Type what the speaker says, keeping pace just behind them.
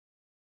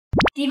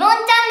リボンチャン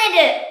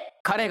ネル。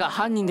彼が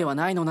犯人では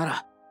ないのな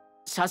ら、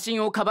写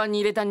真をカバンに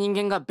入れた人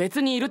間が別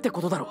にいるってこ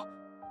とだろ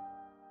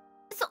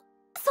う。そう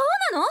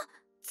なの？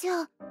じ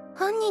ゃあ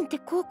犯人って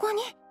高校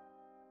に？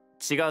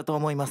違うと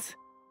思います。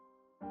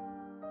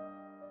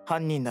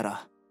犯人な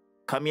ら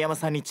神山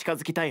さんに近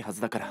づきたいはず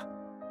だから、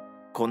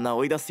こんな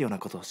追い出すような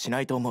ことをし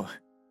ないと思う。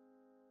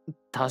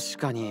確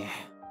かに。っ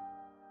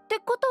て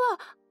ことは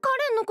カ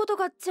レンのこと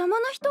が邪魔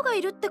な人が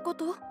いるってこ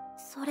と？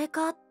それ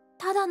か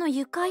ただの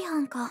愉快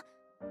犯か。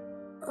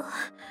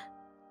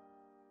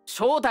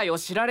正体を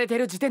知られて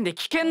る時点で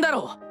危険だ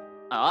ろ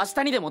う。明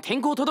日にでも転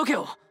校届け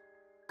よ。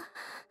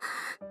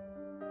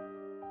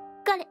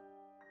カレン、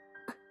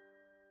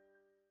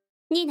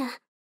ニナ、ニ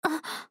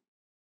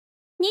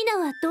ナ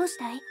はどうし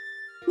たい？ニ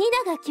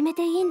ナが決め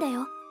ていいんだ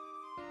よ。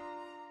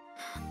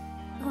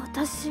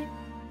私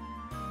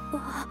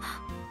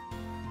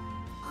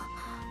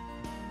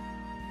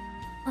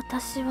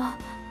は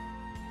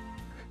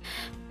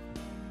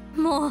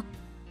もう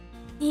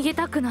逃げ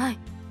たくない。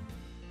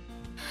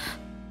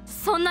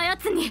そんなや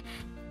つに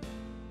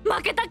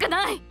負けたく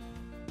ない。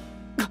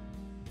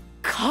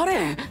カ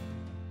レン、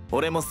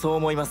俺もそう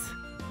思います。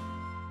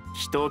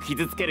人を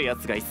傷つけるや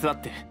つが居座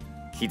って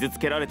傷つ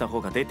けられた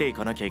方が出てい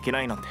かなきゃいけ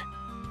ないなんて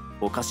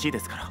おかしいで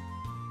すから。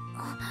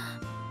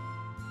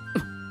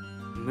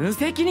無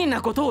責任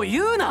なことを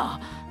言うな。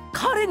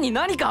カレンに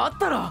何かあっ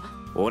たら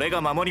俺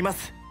が守りま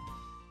す。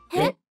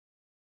え？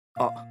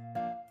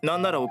な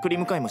んなら送り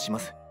迎えもしま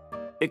す。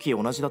駅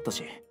同じだった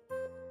し。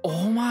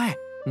お前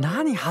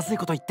何恥ずい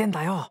こと言ってん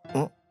だよ。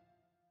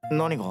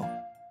何が？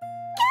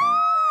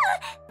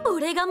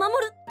俺が守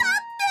る。だっ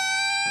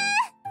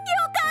てよ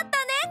かった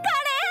ね、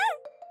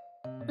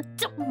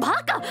カレン。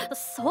バカ、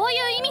そういう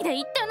意味で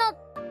言ってな。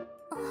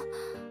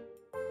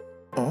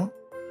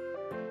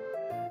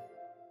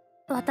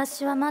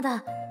私はま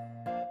だ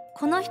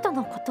この人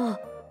のことを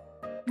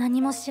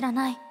何も知ら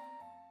ない。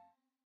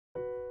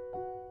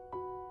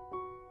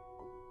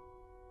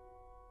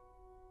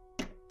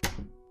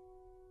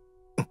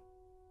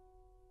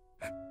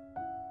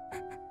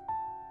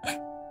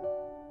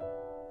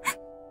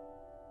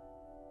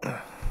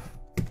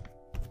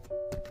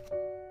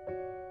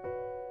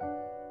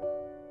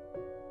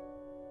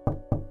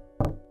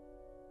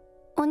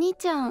お兄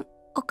ちゃん、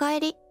おかえ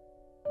り。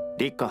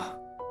リッカ、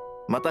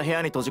また部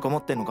屋に閉じこも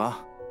ってんの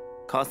か？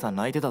母さん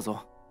泣いてた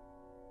ぞ。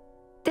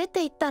出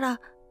て行った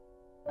ら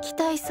期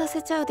待さ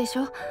せちゃうでし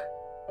ょ。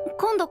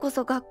今度こ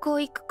そ学校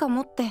行くか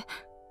もって。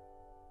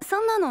そ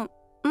んなの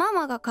マ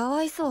マがか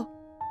わいそう。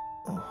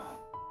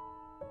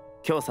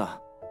今日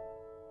さ、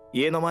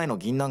家の前の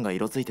銀杏が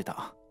色づいて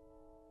た。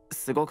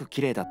すごく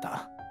綺麗だっ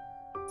た。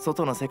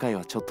外の世界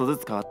はちょっとず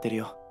つ変わってる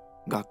よ。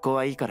学校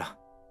はいいから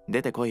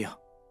出てこいよ。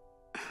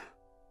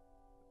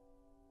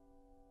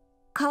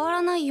変わ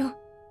らないよ、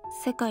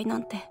世界な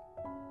んて。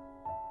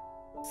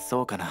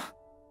そうかな。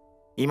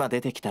今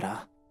出てきた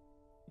ら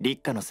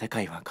立花の世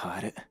界は変わ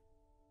る。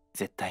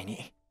絶対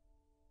に。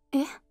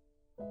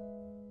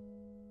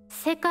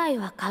世界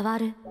は変わ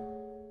る。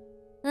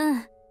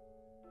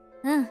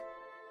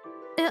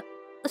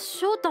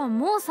翔太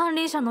もう三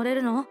輪車乗れ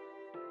るの？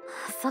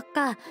そっ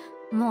か、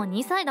もう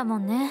2歳だも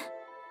んね。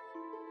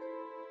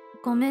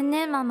ごめん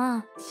ねマ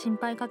マ、心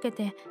配かけ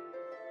て。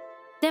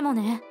でも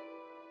ね、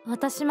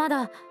私ま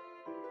だ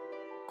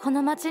こ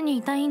の町に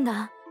いたいん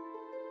だ。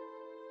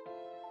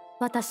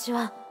私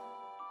は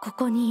こ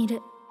こにい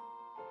る。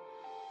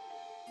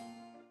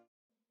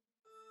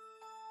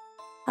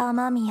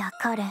雨宮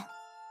カレン、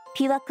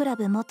ピュアクラ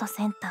ブ元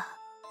センタ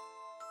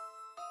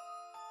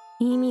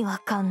ー。意味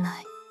わかんな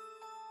い。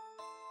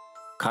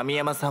神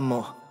山さん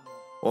も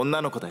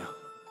女の子だよ。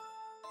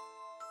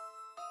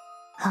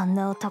あん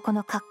な男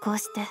の格好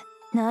して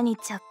何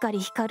ちゃっか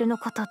り光の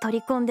こと取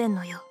り込んでん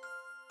のよ。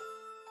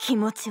気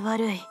持ち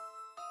悪い。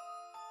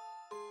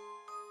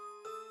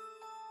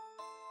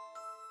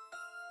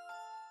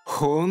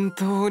本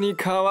当に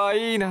可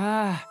愛い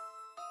な。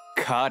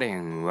カレ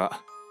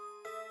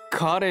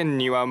ン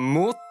には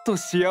もっと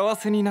幸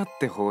せになっ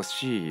てほ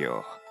しい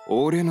よ。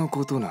俺の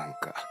ことなん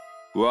か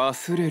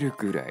忘れる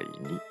くらい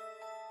に。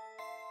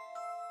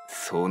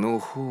その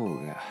方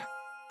が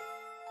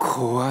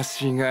壊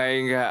しが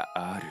いが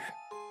ある。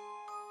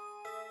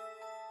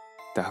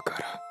だか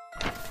ら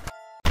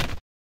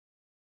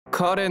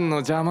カレンの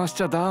邪魔し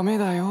ちゃダメ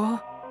だ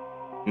よ、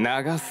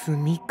長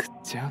栖美玖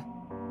ちゃん。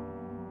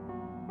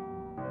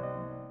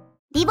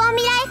リボン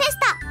未来フェス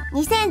タ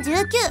2019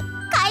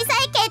開催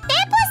決定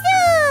ポ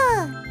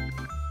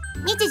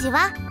ス。日時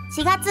は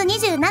4月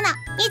27、28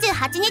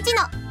日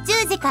の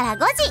10時から5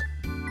時。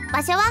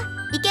場所は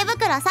池袋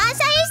サンシャインシ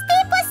テ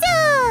ィポ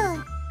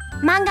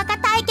ス。漫画家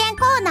体験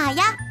コーナー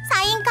や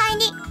サイン会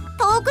に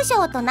トークシ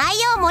ョーと内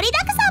容盛りだ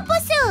くさんポ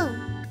ス。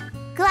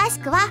詳し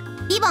くは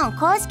リボン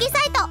公式サ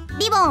イト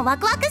リボンワ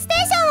クワクステ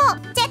ーショ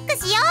ンをチェック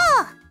しよ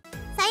う。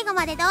最後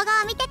まで動画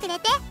を見てくれ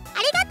てあ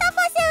りがとう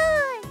ポ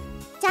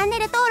ス。チャンネ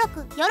ル登録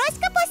よろしく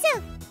ポ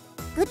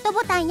ス。グッド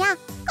ボタンや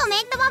コメ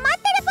ントも待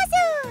ってる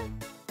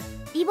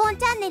ポス。リボン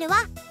チャンネル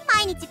は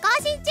毎日更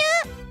新中。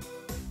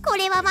こ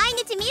れは毎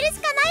日見るし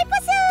かないポ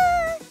ス。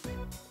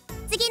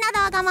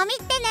動画も見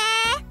て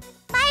ね。